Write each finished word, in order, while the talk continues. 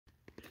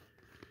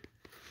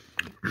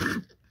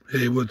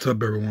Hey, what's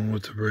up everyone?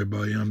 What's up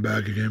everybody? I'm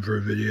back again for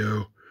a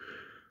video.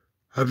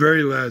 A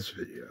very last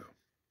video.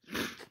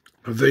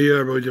 A video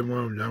I really didn't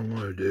want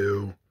to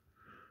do.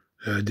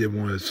 That I didn't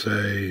want to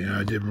say, and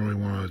I didn't really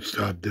want to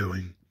stop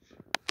doing.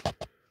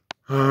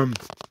 Um,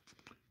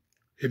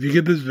 if you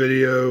get this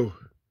video,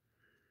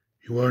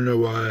 you want to know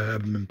why I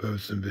haven't been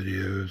posting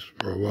videos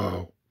for a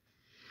while.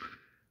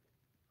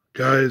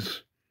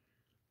 Guys,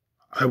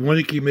 I want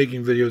to keep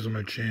making videos on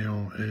my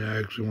channel, and I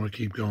actually want to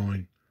keep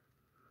going.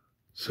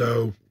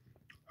 So,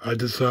 I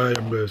decided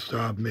I'm going to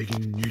stop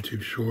making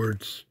YouTube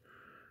shorts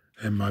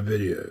and my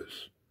videos.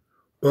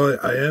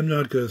 But I am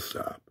not going to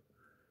stop.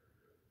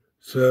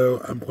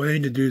 So I'm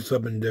planning to do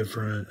something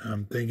different.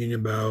 I've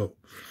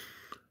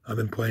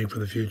been planning for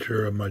the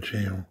future of my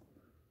channel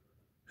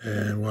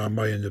and what I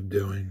might end up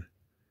doing.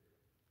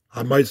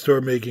 I might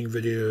start making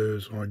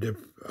videos on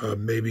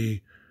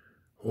maybe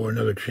or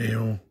another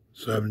channel.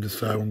 So I haven't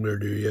decided what I'm going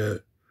to do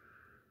yet.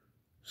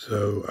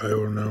 So I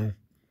don't know.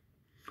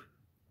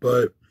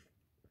 But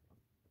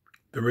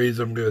the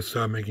reason I'm going to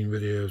stop making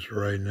videos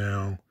right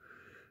now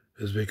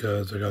is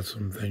because I got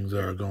some things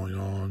that are going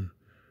on.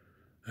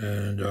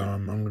 And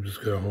I'm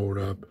just going to hold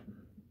up.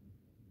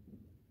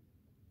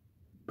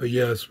 But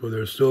yes, will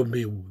this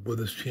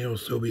channel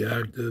still be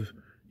active?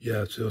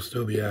 Yes, it'll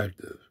still be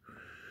active.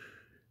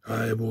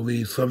 I will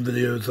leave some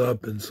videos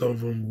up and some of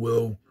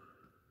the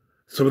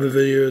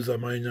videos I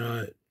might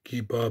not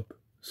keep up.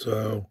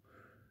 So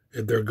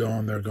if they're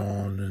gone, they're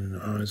gone.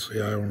 And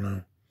honestly, I don't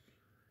know.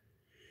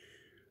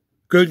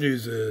 Good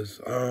news is,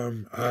 I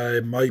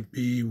might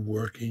see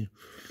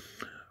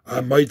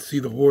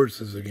the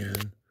horses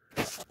again.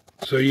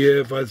 So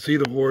yeah, if I see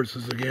the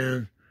horses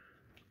again,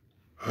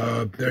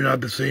 they're not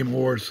the same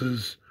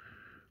horses.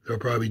 They're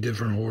probably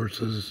different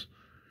horses.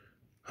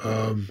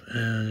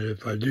 And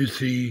if I do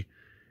see,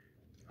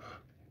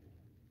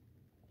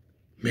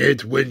 man,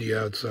 it's windy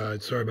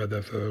outside. Sorry about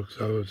that, folks.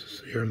 I was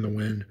just hearing the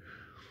wind.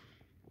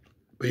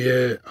 But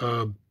yeah,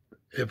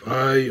 if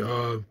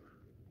I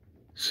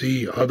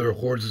see other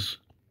horses,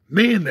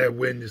 man, that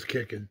wind is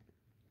kicking.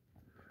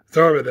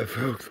 Sorry about that,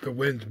 folks. The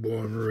wind's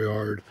blowing really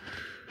hard.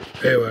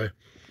 Anyway,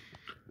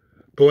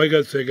 but like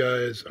I said,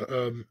 guys,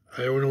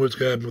 I don't know what's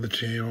going to happen with the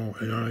channel,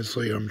 and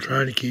honestly, I'm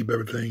trying to keep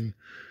everything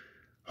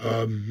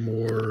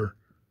more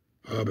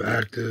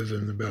active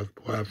and about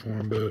the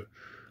platform, but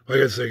like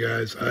I said,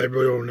 guys, I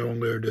really don't know what I'm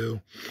going to do.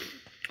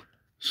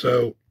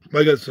 So,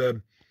 like I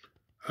said,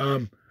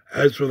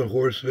 as for the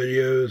horse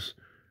videos,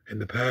 in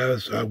the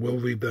past, I will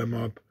leave them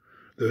up.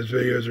 Those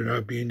videos are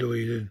not being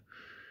deleted.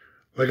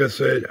 Like I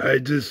said, some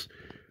of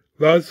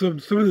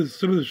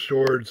the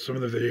shorts, some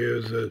of the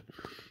videos that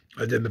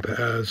I did in the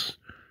past,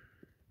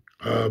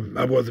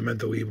 I wasn't meant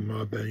to leave them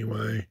up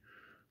anyway.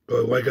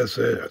 But like I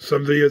said,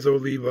 some videos I will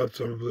leave up,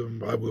 some of them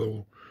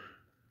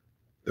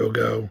they'll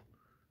go.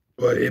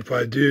 But if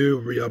I do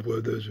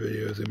re-upload those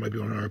videos, they might be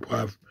on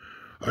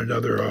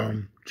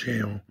another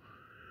channel.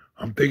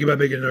 I'm thinking about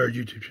making another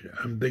YouTube channel.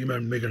 I'm thinking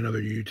about making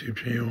another YouTube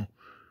channel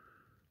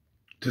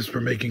just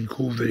for making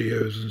cool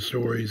videos and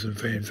stories and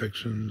fan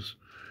fictions.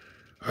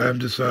 I haven't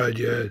decided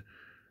yet.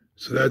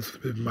 So that's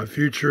my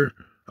future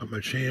on my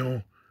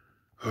channel.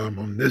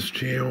 On this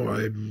channel,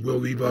 I will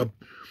leave up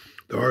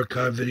the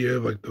archive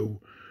video, like the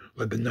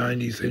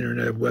 90s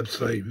internet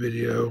website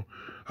video.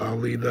 I'll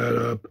leave that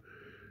up,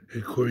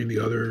 including the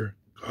other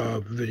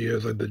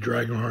videos like the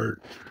Dragonheart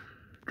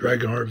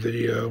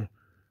video.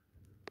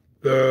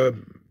 The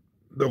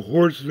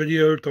horse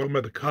video talking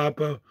about the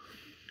Kappa,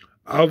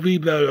 I'll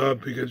leave that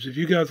up because if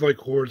you guys like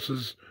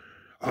horses,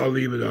 I'll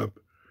leave it up.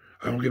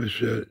 I don't give a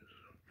shit.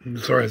 I'm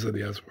sorry I said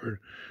the S word.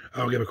 I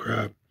don't give a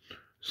crap.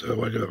 So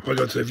like I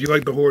said, if you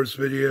like the horse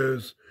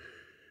videos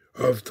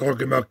of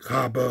talking about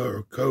Kappa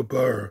or Copa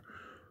or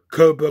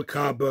Copa,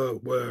 Kappa,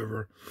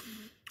 whatever,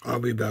 I'll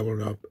leave that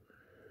one up.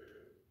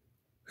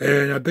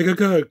 And I think I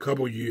got a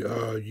couple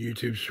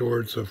YouTube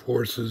shorts of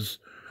horses.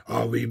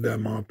 I'll leave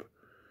them up.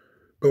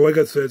 But like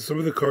I said, some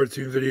of the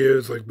cartoon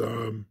videos, like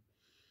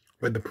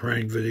the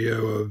prank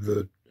video of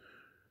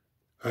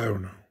I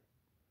don't know.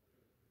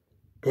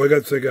 But like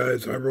I said,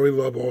 guys, I really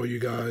love all you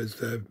guys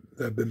that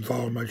have been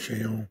following my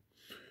channel.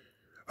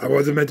 I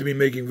wasn't meant to be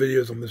making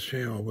videos on this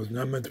channel. I was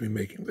not meant to be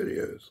making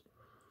videos.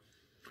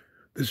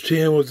 This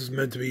channel was just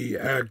meant to be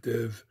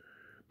active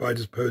by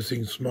just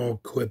posting small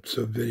clips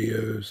of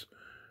videos.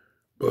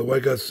 But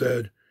like I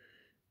said,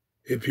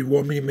 if you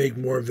want me to make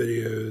more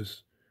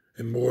videos,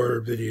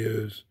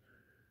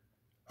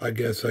 I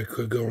guess I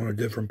could go on a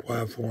different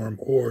platform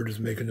or just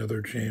make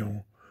another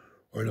channel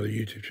or another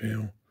YouTube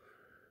channel.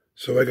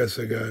 So like I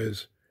said,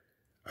 guys,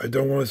 I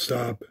don't want to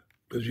stop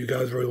because you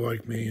guys really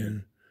like me,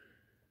 and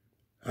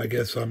I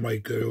guess I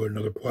might go to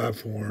another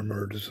platform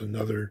or just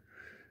another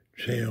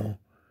channel.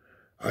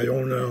 I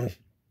don't know,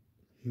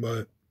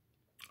 but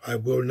I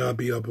will not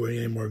be uploading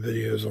any more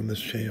videos on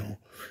this channel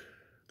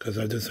because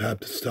I just have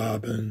to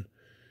stop, and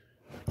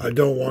I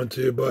don't want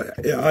to,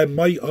 but I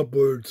might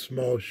upload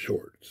small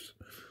shorts,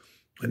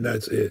 and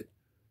that's it.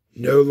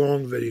 No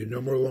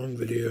more long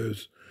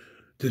videos,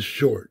 just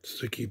shorts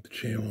to keep the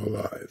channel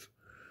alive.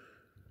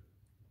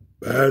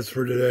 But as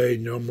for today,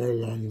 no more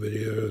long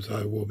videos.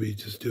 I will be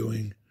just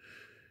doing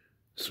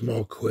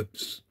small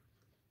clips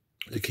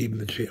to keep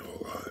the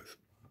channel alive.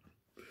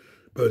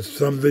 But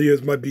some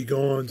videos might be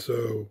gone,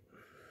 so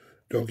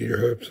don't get your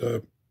hopes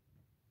up.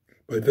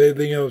 But if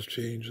anything else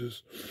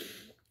changes,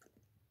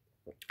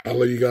 I'll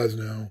let you guys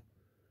know.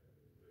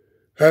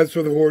 As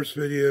for the horse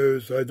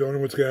videos, I don't know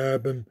what's going to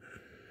happen.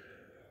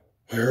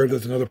 I heard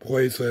there's another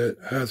place that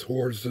has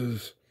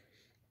horses,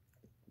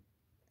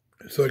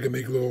 so I can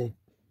make little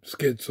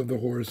skits of the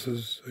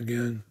horses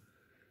again.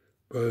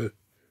 But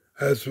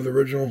as for the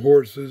original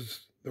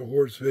horses, the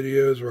horse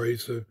videos where I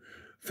used to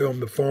film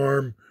the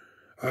farm,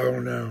 I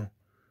don't know.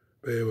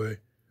 But anyway,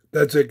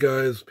 that's it,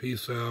 guys.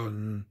 Peace out.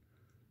 And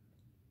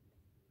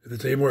if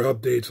there's any more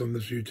updates on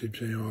this YouTube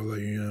channel, I'll let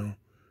you know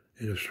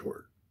in a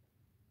short.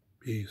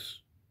 Peace.